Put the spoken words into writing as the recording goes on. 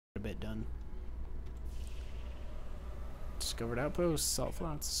a bit done. Discovered outpost, salt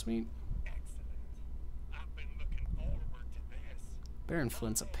flats, sweet. Baron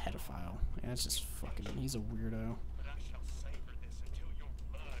Flint's a pedophile. Yeah, that's just fucking. He's a weirdo.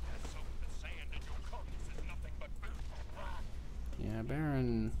 Yeah,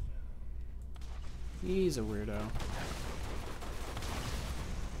 Baron. He's a weirdo.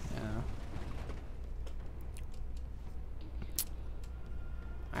 Yeah.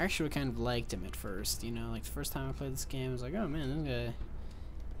 I actually kind of liked him at first, you know, like the first time I played this game, I was like, oh man, this guy,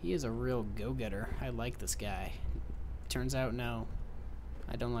 he is a real go-getter. I like this guy. Turns out, no,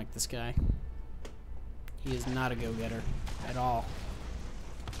 I don't like this guy. He is not a go-getter at all.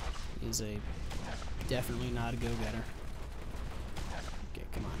 He is definitely not a go-getter. Okay,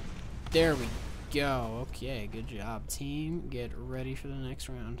 come on. There we go. Okay, good job, team. Get ready for the next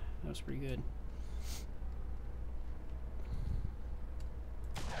round. That was pretty good.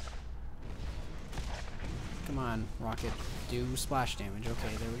 Come on, Rocket. Do splash damage.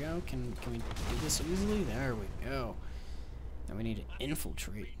 Okay, there we go. Can we do this easily? There we go. Now we need to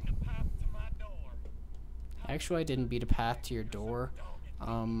infiltrate. Actually, I didn't beat a path to your door.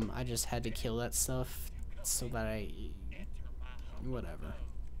 I just had to kill that stuff so that whatever.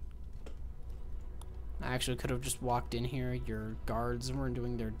 I actually could have just walked in here. Your guards weren't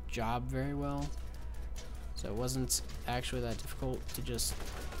doing their job very well. So it wasn't actually that difficult to just...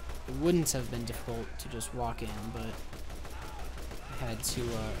 It wouldn't have been difficult to just walk in, but I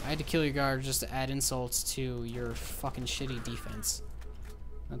had to kill your guard just to add insults to your fucking shitty defense.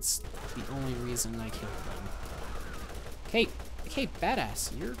 That's the only reason I killed them. Okay,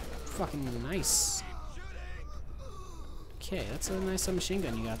 badass, you're fucking nice. Okay, that's a nice submachine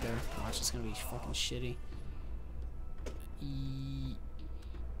gun you got there. Watch, it's gonna be fucking shitty.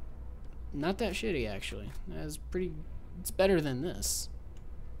 Not that shitty, actually. That's pretty. It's better than this.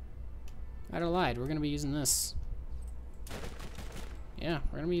 I'd have lied. We're gonna be using this. Yeah,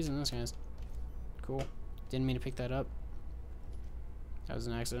 we're gonna be using this, guys. Cool. Didn't mean to pick that up. That was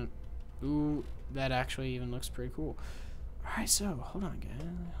an accident. Ooh, that actually even looks pretty cool. Alright, so, hold on, guys.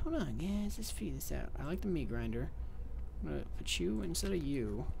 Hold on, guys. Let's figure this out. I like the meat grinder. I'm gonna put you instead of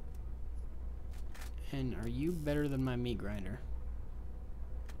you. And are you better than my meat grinder?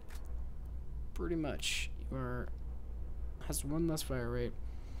 Pretty much. You are... Has one less fire rate.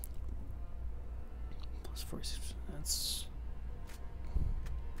 Plus 46. That's...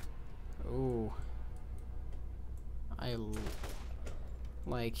 Oh.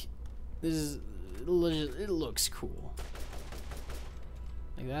 Like, this is... It looks cool.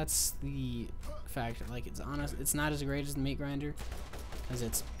 Like, that's the fact. Like, it's honest. It's not as great as the meat grinder because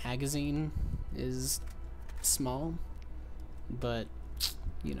its magazine is small, but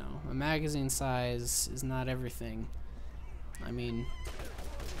you know, a magazine size is not everything. I mean,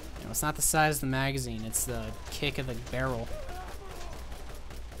 you know, it's not the size of the magazine, it's the kick of the barrel.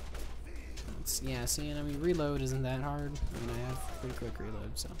 Yeah, see, and I mean, reload isn't that hard. I mean, I have pretty quick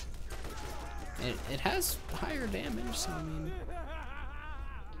reload, so it has higher damage, so I mean,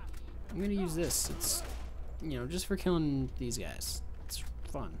 I'm gonna use this. It's, you know, just for killing these guys. It's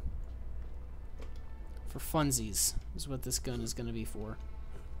fun. For funsies is what this gun is gonna be for.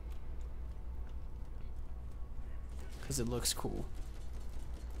 Because it looks cool.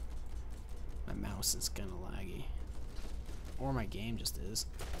 My mouse is kinda laggy. Or my game just is.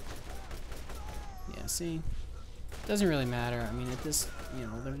 Yeah, see? Doesn't really matter. I mean, at this, you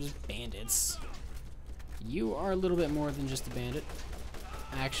know, they're just bandits. You are a little bit more than just a bandit.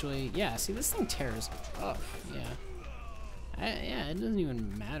 Actually, yeah, see, this thing tears up. Yeah. Yeah, it doesn't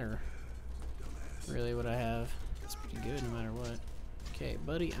even matter, really, what I have. It's pretty good no matter what. Okay,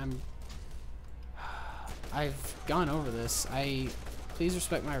 buddy, I've gone over this. Please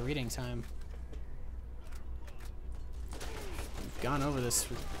respect my reading time. I've gone over this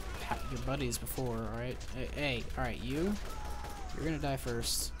with your buddies before, alright? Hey, alright, you're gonna die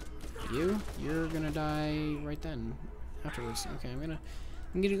first. You're gonna die right then. Afterwards. Okay, I'm gonna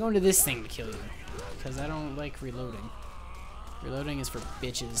go into this thing to kill you. Because I don't like reloading. Reloading is for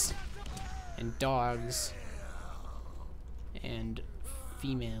bitches. And dogs. And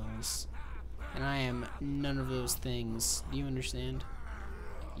females. And I am none of those things. Do you understand?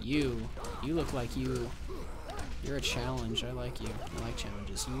 You look like you're a challenge. I like you. I like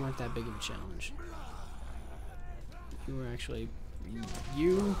challenges. You weren't that big of a challenge. You were actually...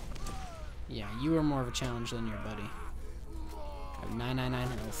 Yeah, you were more of a challenge than your buddy. I have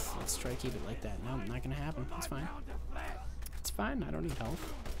 999 health. Let's try to keep it like that. No, not gonna happen. It's fine. It's fine. I don't need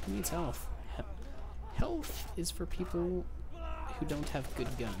health. Who needs health? Health is for people who don't have good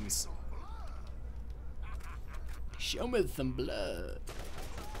guns. Show me some blood.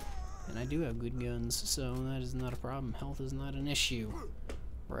 And I do have good guns, so that is not a problem. Health is not an issue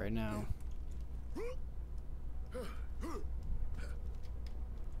right now.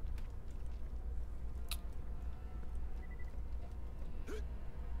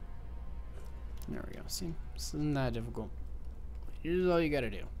 There we go. See? This isn't that difficult. Here's all you gotta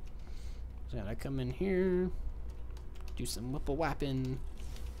do. So I come in here, do some whip-a-wapping,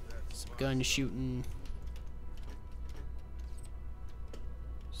 some gun shooting.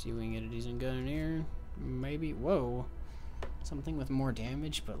 See if we can get a decent gun in here. Maybe. Whoa. Something with more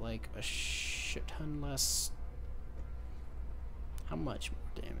damage, but like a shit ton less. How much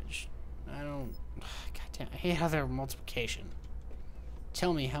more damage? I don't. God damn. I hate how they're multiplication.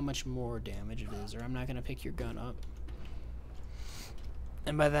 Tell me how much more damage it is, or I'm not gonna pick your gun up.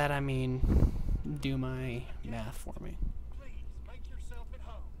 And by that I mean, do my math for me.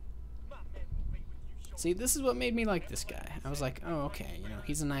 See, this is what made me like this guy. I was like, oh, okay, you know,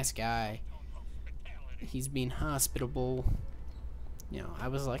 he's a nice guy. He's being hospitable. You know, I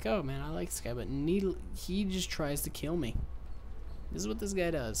was like, oh man, I like this guy, but he just tries to kill me. This is what this guy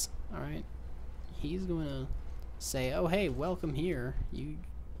does, alright? He's going to say, oh, hey, welcome here. You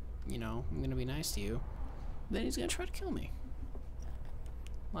know, I'm going to be nice to you. Then he's going to try to kill me.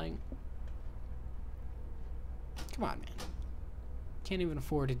 Like, come on, man. Can't even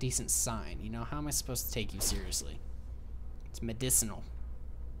afford a decent sign, you know? How am I supposed to take you seriously? It's medicinal.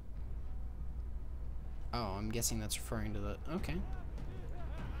 Oh, I'm guessing that's referring to the... Okay.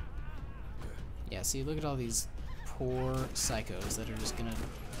 Yeah, see, look at all these poor psychos that are just gonna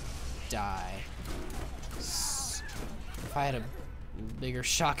die. If I had a bigger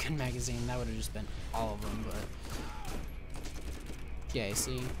shotgun magazine, that would have just been all of them, but... Yeah,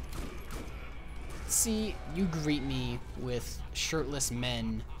 see? See, you greet me with shirtless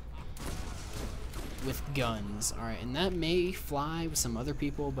men with guns, alright, and that may fly with some other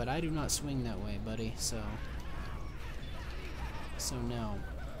people, but I do not swing that way, buddy, so no.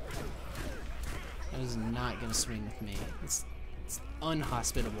 That is not gonna swing with me. It's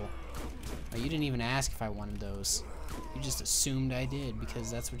unhospitable. Oh, you didn't even ask if I wanted those. You just assumed I did,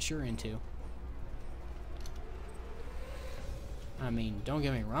 because that's what you're into. I mean, don't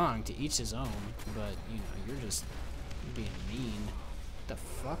get me wrong, to each his own, but, you know, you're being mean. What the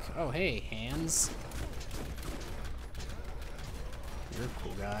fuck? Oh, hey, hands. You're a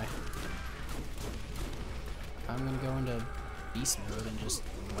cool guy. I'm gonna go into beast mode and just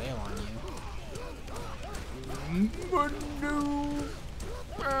wail on you.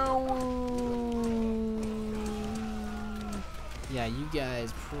 Yeah, you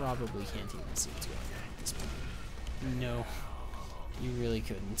guys probably can't even see what's going on at this point. No. You really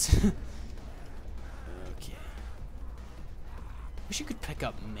couldn't. Okay. Wish you could pick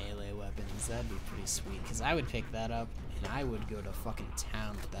up melee weapons. That'd be pretty sweet. Because I would pick that up and I would go to fucking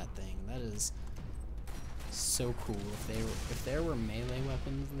town with that thing. That is so cool. If there were melee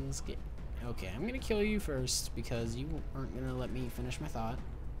weapons in this game. Okay, I'm gonna kill you first because you aren't gonna let me finish my thought.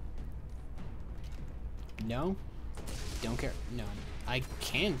 No? Don't care. No. I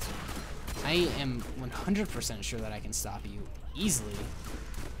can't. I am 100% sure that I can stop you easily.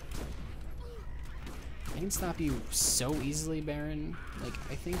 I can stop you so easily, Baron. Like,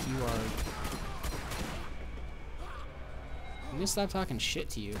 I think you are... I'm gonna stop talking shit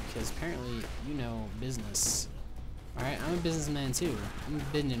to you, because apparently you know business. Alright, I'm a businessman too. I'm a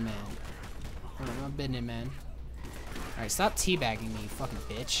business man. I'm a business man. Alright, stop teabagging me, you fucking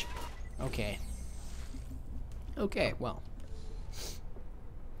bitch. Okay. Okay, well.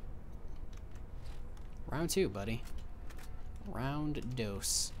 Round 2, buddy. Round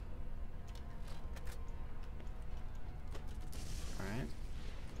dose. Alright.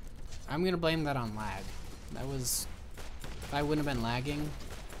 I'm gonna blame that on lag. That was... If I wouldn't have been lagging...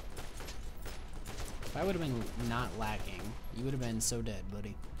 If I would have been not lagging, you would have been so dead,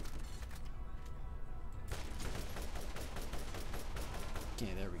 buddy.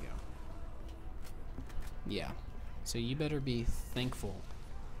 Okay, there we go. Yeah. So you better be thankful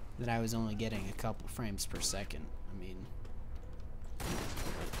that I was only getting a couple frames per second. I mean...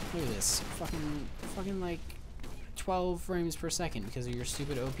 Look at this. Fucking like 12 frames per second because of your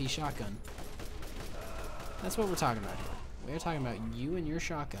stupid OP shotgun. That's what we're talking about here. We're talking about you and your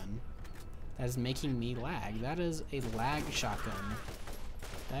shotgun that is making me lag. That is a lag shotgun.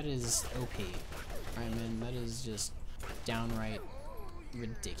 That is OP. Alright, man, that is just downright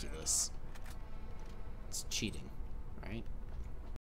ridiculous. It's cheating, right?